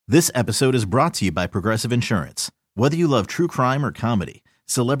This episode is brought to you by Progressive Insurance. Whether you love true crime or comedy,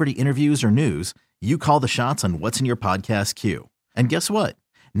 celebrity interviews or news, you call the shots on what's in your podcast queue. And guess what?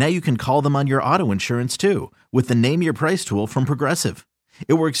 Now you can call them on your auto insurance too with the Name Your Price tool from Progressive.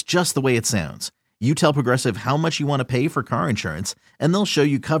 It works just the way it sounds. You tell Progressive how much you want to pay for car insurance, and they'll show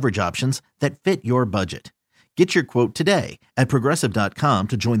you coverage options that fit your budget. Get your quote today at Progressive.com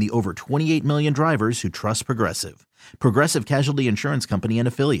to join the over 28 million drivers who trust Progressive. Progressive Casualty Insurance Company and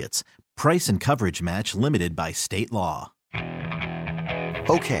Affiliates. Price and coverage match limited by state law.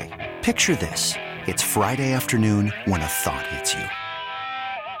 Okay, picture this. It's Friday afternoon when a thought hits you.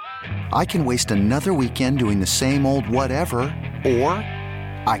 I can waste another weekend doing the same old whatever, or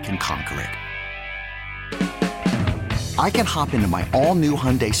I can conquer it. I can hop into my all-new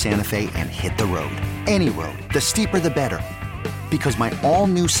Hyundai Santa Fe and hit the road. Any road. The steeper, the better. Because my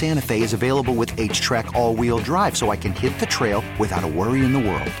all-new Santa Fe is available with H-Track all-wheel drive, so I can hit the trail without a worry in the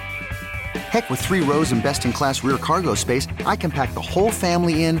world. Heck, with 3 rows and best-in-class rear cargo space, I can pack the whole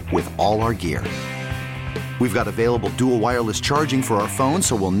family in with all our gear. We've got available dual wireless charging for our phones,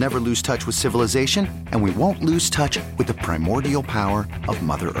 so we'll never lose touch with civilization, and we won't lose touch with the primordial power of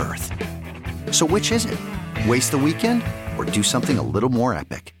Mother Earth. So which is it? Waste the weekend or do something a little more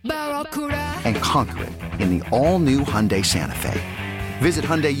epic? And conquer it in the all-new Hyundai Santa Fe. Visit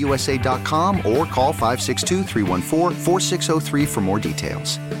HyundaiUSA.com or call 562-314-4603 for more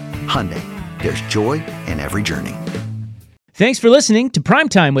details. Hyundai, there's joy in every journey. Thanks for listening to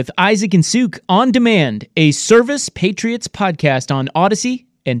Primetime with Isaac and Suk on Demand, a Service Patriots podcast on Odyssey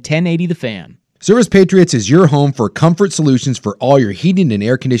and 1080 The Fan. Service Patriots is your home for comfort solutions for all your heating and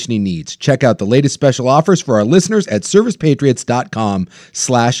air conditioning needs. Check out the latest special offers for our listeners at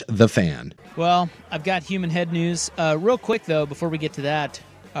servicepatriots.com/thefan. Well, I've got human head news. Real quick, though, before we get to that,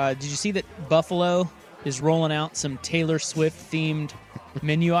 did you see that Buffalo is rolling out some Taylor Swift-themed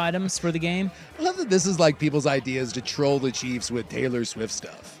menu items for the game? I love that this is like people's ideas to troll the Chiefs with Taylor Swift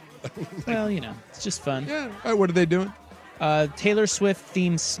stuff. Well, you know, it's just fun. Yeah. All right, what are they doing? Taylor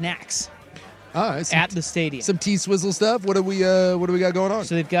Swift-themed snacks. All right, at the stadium. Some T-Swizzle stuff. What do we got going on?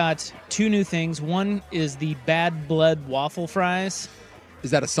 So they've got 2 new things. One is the Bad Blood waffle fries.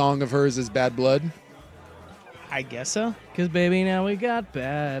 Is that a song of hers? Is Bad Blood? I guess so. Because baby, now we got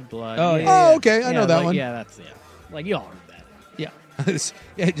bad blood. Oh, yeah. Okay, I know that one. Yeah, that's like you all heard that.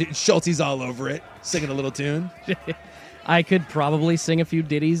 Yeah, Schulte's all over it, singing a little tune. I could probably sing a few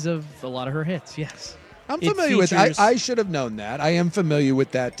ditties of a lot of her hits. Yes. I'm familiar with it. I should have known that. I am familiar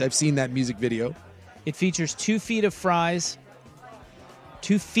with that. I've seen that music video. It features 2 feet of fries.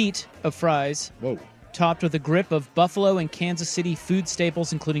 2 feet of fries. Whoa. Topped with a grip of Buffalo and Kansas City food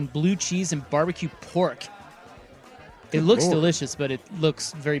staples, including blue cheese and barbecue pork. It looks delicious, but it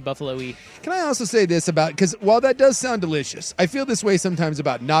looks very Buffalo-y. Can I also say this about, because while that does sound delicious, I feel this way sometimes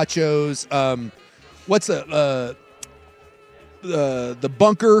about nachos. The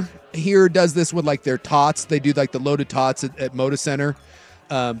Bunker here does this with like their tots. They do like the loaded tots at Moda Center,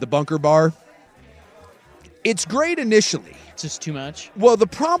 the Bunker bar. It's great initially. It's just too much. Well, the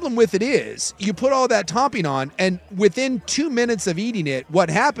problem with it is you put all that topping on, and within 2 minutes of eating it, what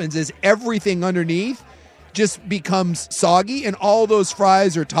happens is everything underneath just becomes soggy, and all those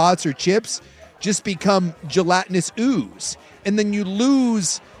fries or tots or chips just become gelatinous ooze. And then you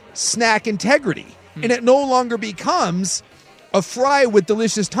lose snack integrity. And it no longer becomes a fry with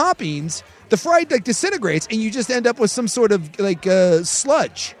delicious toppings. The fry like disintegrates, and you just end up with some sort of like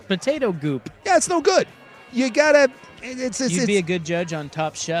sludge. Potato goop. Yeah, it's no good. You gotta. You'd be a good judge on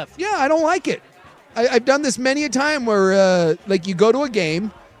Top Chef. Yeah, I don't like it. I've done this many a time where like you go to a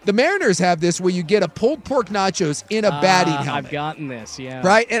game. The Mariners have this where you get a pulled pork nachos in a batting helmet. I've gotten this, yeah.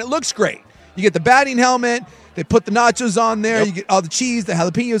 Right, and it looks great. You get the batting helmet. They put the nachos on there. Yep. You get all the cheese, the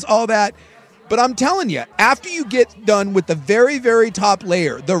jalapenos, all that. But I'm telling you, after you get done with the very, very top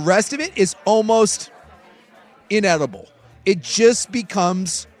layer, the rest of it is almost inedible. It just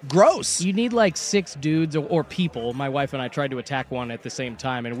becomes gross. You need like 6 dudes or people. My wife and I tried to attack one at the same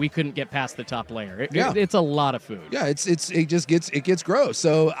time, and we couldn't get past the top layer. It's a lot of food. Yeah, it gets gross.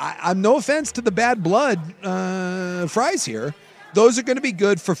 So I'm no offense to the Bad Blood fries here. Those are going to be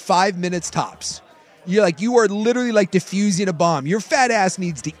good for 5 minutes tops. You are literally like diffusing a bomb. Your fat ass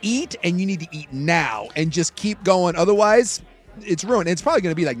needs to eat, and you need to eat now and just keep going. Otherwise, it's ruined. It's probably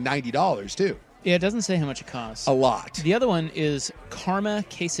going to be like $90 too. Yeah, it doesn't say how much it costs. A lot. The other one is Karma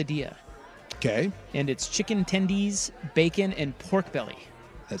Quesadilla. Okay. And it's chicken tendies, bacon, and pork belly.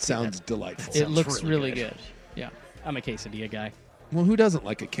 That sounds delightful. It looks really good. Yeah. I'm a quesadilla guy. Well, who doesn't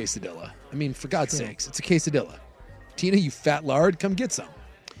like a quesadilla? I mean, for God's sakes, it's a quesadilla. Tina, you fat lard, come get some.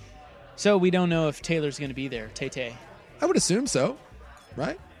 So we don't know if Taylor's going to be there, Tay-Tay. I would assume so,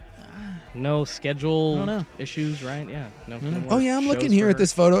 right? No schedule issues, right? Yeah. No. Oh yeah, I'm looking here at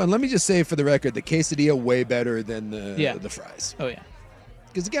this photo, and let me just say for the record, the quesadilla way better than the fries. Oh yeah.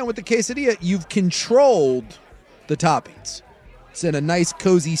 Because again, with the quesadilla, you've controlled the toppings. It's in a nice,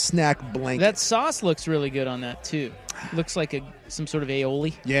 cozy snack blanket. That sauce looks really good on that too. Looks like some sort of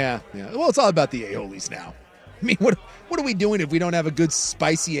aioli. Yeah. Well, it's all about the aiolis now. I mean, what are we doing if we don't have a good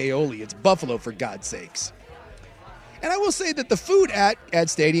spicy aioli? It's Buffalo, for God's sakes. And I will say that the food at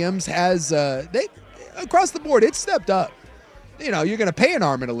stadiums has they across the board, it's stepped up. You know, you're going to pay an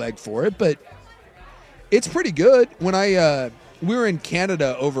arm and a leg for it, but it's pretty good. When we were in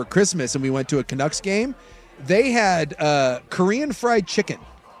Canada over Christmas and we went to a Canucks game, they had Korean fried chicken.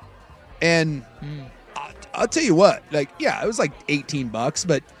 And I'll tell you what, it was like $18,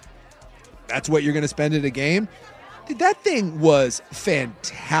 but that's what you're going to spend at a game. Dude, that thing was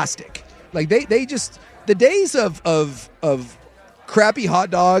fantastic. Like they just, the days of crappy hot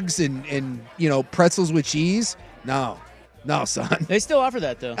dogs and pretzels with cheese, no, son. They still offer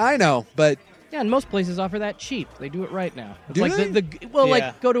that though. I know, but yeah, and most places offer that cheap. They do it right now. It's do like they?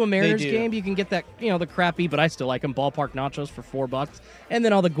 Like go to a Mariners game, you can get that, the crappy, but I still like them, ballpark nachos for $4, and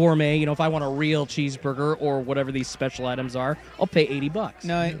then all the gourmet. If I want a real cheeseburger or whatever these special items are, I'll pay $80.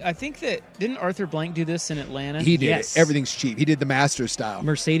 No, I think that didn't Arthur Blank do this in Atlanta? He did. Yes. Everything's cheap. He did the master style.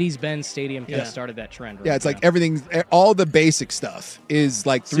 Mercedes-Benz Stadium started that trend. Right Yeah, it's now. like everything's all the basic stuff is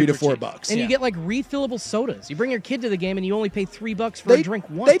like $3 to Super $4. And you get like refillable sodas. You bring your kid to the game and you only pay $3 for a drink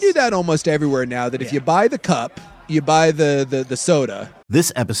once. They do that almost everywhere now. That if you buy the cup, you buy the soda.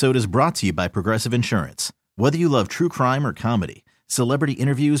 This episode is brought to you by Progressive Insurance. Whether you love true crime or comedy, celebrity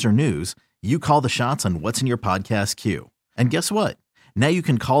interviews or news, you call the shots on what's in your podcast queue. And guess what? Now you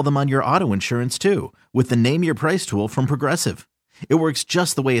can call them on your auto insurance too with the Name Your Price tool from Progressive. It works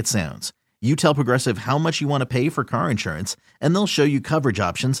just the way it sounds. You tell Progressive how much you want to pay for car insurance, and they'll show you coverage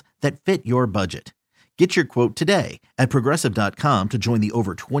options that fit your budget. Get your quote today at Progressive.com to join the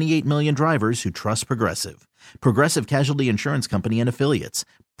over 28 million drivers who trust Progressive. Progressive Casualty Insurance Company and Affiliates.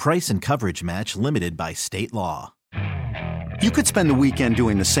 Price and coverage match limited by state law. You could spend the weekend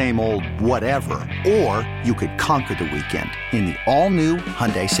doing the same old whatever, or you could conquer the weekend in the all-new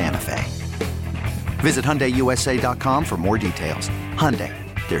Hyundai Santa Fe. Visit HyundaiUSA.com for more details. Hyundai,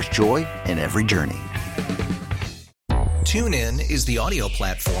 there's joy in every journey. TuneIn is the audio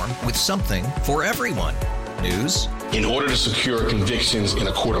platform with something for everyone. News. In order to secure convictions in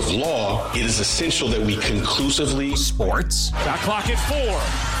a court of law, it is essential that we conclusively. Sports. Shot clock at 4.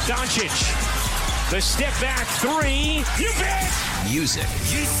 Doncic. The step back 3. You bet. Music.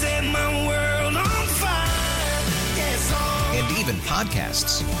 You set my world on fire. Yes, and even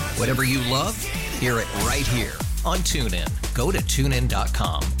podcasts. Whatever you love, hear it right here on TuneIn. Go to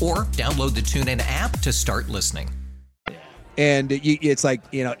TuneIn.com or download the TuneIn app to start listening. And it's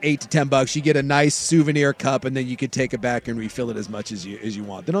like, $8 to $10. You get a nice souvenir cup, and then you could take it back and refill it as much as you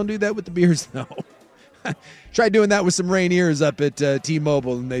want. They don't do that with the beers, though. Tried doing that with some Rainiers up at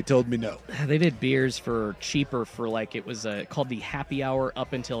T-Mobile, and they told me no. They did beers for cheaper for it was called the happy hour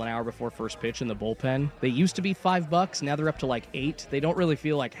up until an hour before first pitch in the bullpen. They used to be $5. Now they're up to $8. They don't really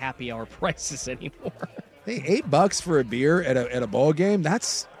feel like happy hour prices anymore. Hey, $8 for a beer at a ball game?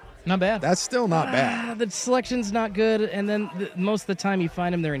 That's not bad. That's still not bad. The selection's not good, and then most of the time you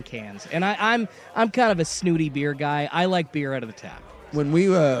find them, they're in cans. And I'm kind of a snooty beer guy. I like beer out of the tap. When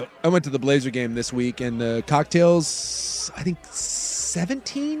I went to the Blazer game this week, and the cocktails, I think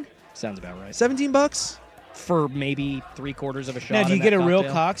 17? Sounds about right. $17? For maybe 3/4 of a shot. Now, do you get a real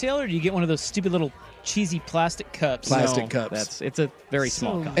cocktail, or do you get one of those stupid little cheesy plastic cups? Cups. It's a very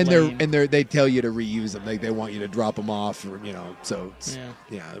small cup. And they tell you to reuse them. Like they want you to drop them off, or So it's,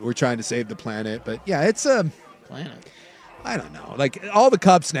 we're trying to save the planet, but it's planet. I don't know. Like all the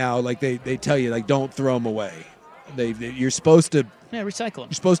cups now, like they tell you like don't throw them away. You're supposed to recycle them.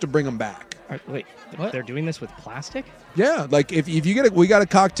 You're supposed to bring them back. Wait, what? They're doing this with plastic? Yeah, like if you we got a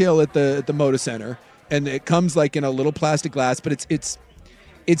cocktail at the Moda Center, and it comes like in a little plastic glass, but it's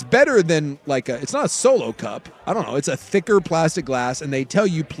better than it's not a solo cup. I don't know. It's a thicker plastic glass, and they tell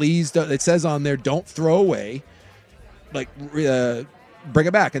you please don't. It says on there don't throw away, bring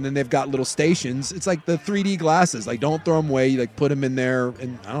it back. And then they've got little stations. It's like the 3D glasses. Like don't throw them away. You put them in there,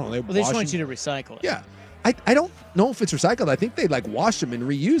 and I don't know. They just want you to recycle it. Yeah. I don't know if it's recycled. I think they wash them and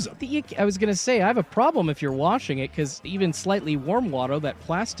reuse them. I was going to say, I have a problem if you're washing it because even slightly warm water, that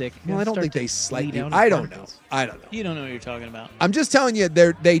plastic. Well, I don't think they slightly. I don't know. You don't know what you're talking about. I'm just telling you,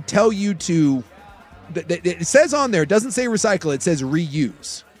 they tell you to. It says on there, it doesn't say recycle. It says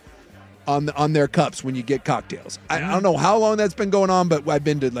reuse on their cups when you get cocktails. I don't know how long that's been going on, but I've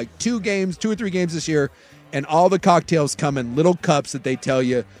been to 2 or 3 games this year, and all the cocktails come in little cups that they tell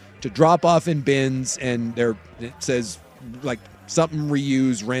you to drop off in bins, and it says like something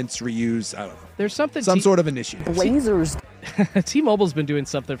reuse, rinse, reuse. I don't know. There's something sort of initiative. Blazers. T-Mobile's been doing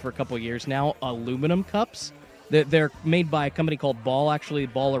something for a couple of years now. Aluminum cups. They're made by a company called Ball, actually,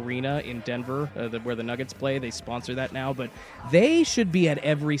 Ball Arena in Denver, where the Nuggets play. They sponsor that now, but they should be at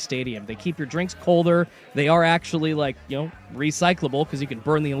every stadium. They keep your drinks colder. They are actually, recyclable because you can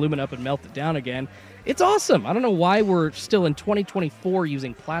burn the aluminum up and melt it down again. It's awesome. I don't know why we're still in 2024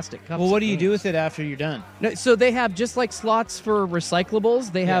 using plastic cups. Well, what do you do with it after you're done? No, so they have, just like slots for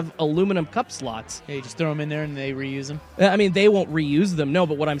recyclables, they have aluminum cup slots. Yeah, you just throw them in there and they reuse them? I mean, they won't reuse them, no,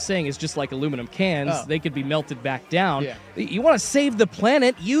 but what I'm saying is just like aluminum cans, they could be melted back down. Yeah. You want to save the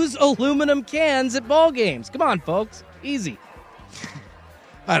planet, use aluminum cans at ball games. Come on, folks. Easy.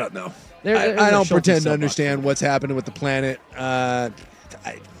 I don't know. I don't pretend to understand what's happening with the planet.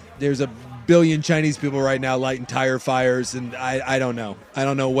 There's a billion Chinese people right now lighting tire fires, and I don't know. I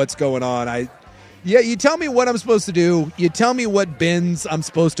don't know what's going on. You tell me what I'm supposed to do. You tell me what bins I'm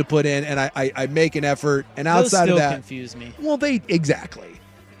supposed to put in, and I make an effort. And outside Those of that, confuse me. Well, exactly.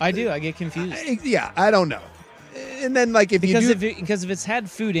 I do. I get confused. I don't know. And then because if it's had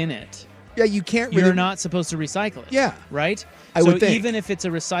food in it, you can't. You're not supposed to recycle it. Yeah, right. I would think. Even if it's a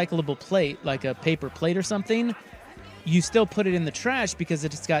recyclable plate, like a paper plate or something, you still put it in the trash because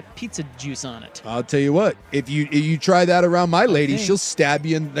it's got pizza juice on it. I'll tell you what. If you try that around my lady, she'll stab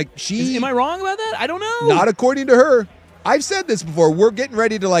you. And am I wrong about that? I don't know. Not according to her. I've said this before. We're getting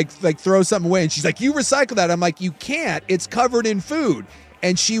ready to like throw something away, and she's like, "You recycle that?" I'm like, "You can't. It's covered in food."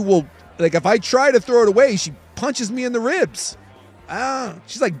 And she will, if I try to throw it away, she punches me in the ribs.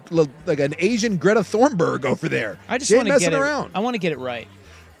 She's like an Asian Greta Thunberg over there. I just want to get it around. I want to get it right.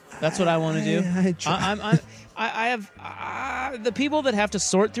 That's what I want to do. I have the people that have to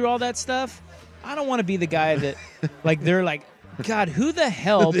sort through all that stuff. I don't want to be the guy that they're like, God, who the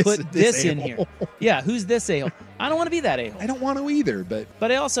hell put this in here? Yeah, who's this a-hole? I don't want to be that a-hole. I don't want to either,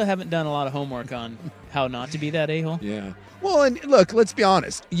 but I also haven't done a lot of homework on how not to be that a-hole. Yeah. Well, and look, let's be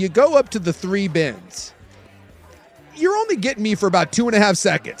honest. You go up to the 3 bins. You're only getting me for about 2.5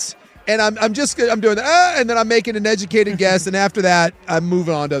 seconds. And I'm doing that, and then I'm making an educated guess, and after that, I'm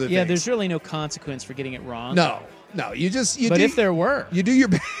moving on to other things. Yeah, there's really no consequence for getting it wrong. No, if there were, you do your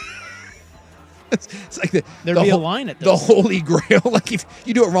best. It's like there'd be a line at the Holy Grail. Like if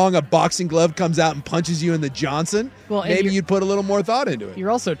you do it wrong, a boxing glove comes out and punches you in the Johnson. Well, maybe you'd put a little more thought into it.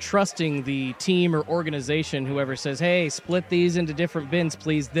 You're also trusting the team or organization, whoever says, "Hey, split these into different bins,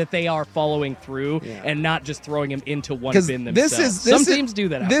 please," that they are following through and not just throwing them into one bin themselves. Some teams do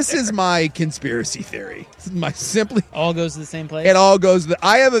that. This is my conspiracy theory. All goes to the same place. It all goes.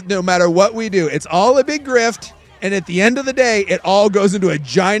 No matter what we do, it's all a big grift. And at the end of the day, it all goes into a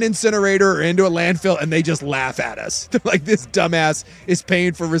giant incinerator or into a landfill, and they just laugh at us. They're like, this dumbass is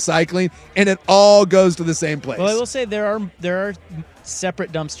paying for recycling, and it all goes to the same place. Well, I will say there are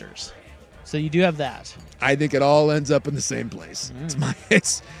separate dumpsters, so you do have that. I think it all ends up in the same place.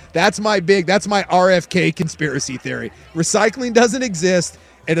 That's my RFK conspiracy theory. Recycling doesn't exist,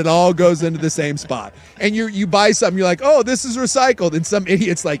 and it all goes into the same spot. And you buy something, you're like, oh, this is recycled, and some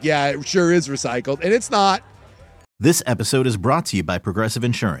idiot's like, yeah, it sure is recycled, and it's not. This episode is brought to you by Progressive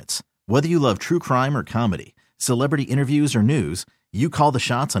Insurance. Whether you love true crime or comedy, celebrity interviews or news, you call the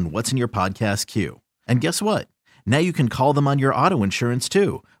shots on what's in your podcast queue. And guess what? Now you can call them on your auto insurance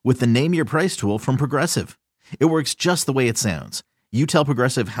too with the Name Your Price tool from Progressive. It works just the way it sounds. You tell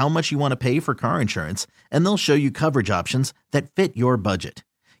Progressive how much you want to pay for car insurance, and they'll show you coverage options that fit your budget.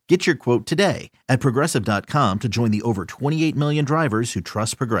 Get your quote today at Progressive.com to join the over 28 million drivers who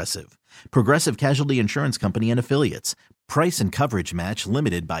trust Progressive. Progressive Casualty Insurance Company and Affiliates. Price and coverage match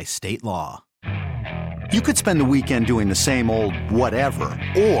limited by state law. You could spend the weekend doing the same old whatever,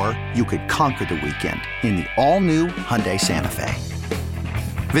 or you could conquer the weekend in the all-new Hyundai Santa Fe.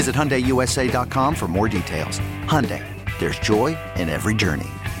 Visit HyundaiUSA.com for more details. Hyundai, there's joy in every journey.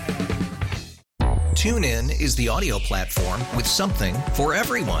 TuneIn is the audio platform with something for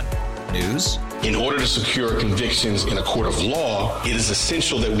everyone. News. In order to secure convictions in a court of law, it is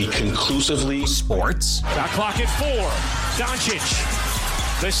essential that we conclusively. Sports. Shot clock at 4.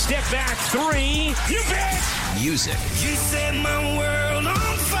 Doncic. The step back 3. You bet. Music. You set my world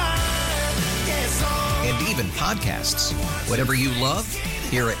on fire. Yes, and even podcasts. Whatever you love,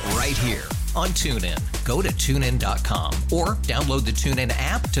 hear it right here on TuneIn. Go to TuneIn.com or download the TuneIn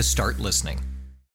app to start listening.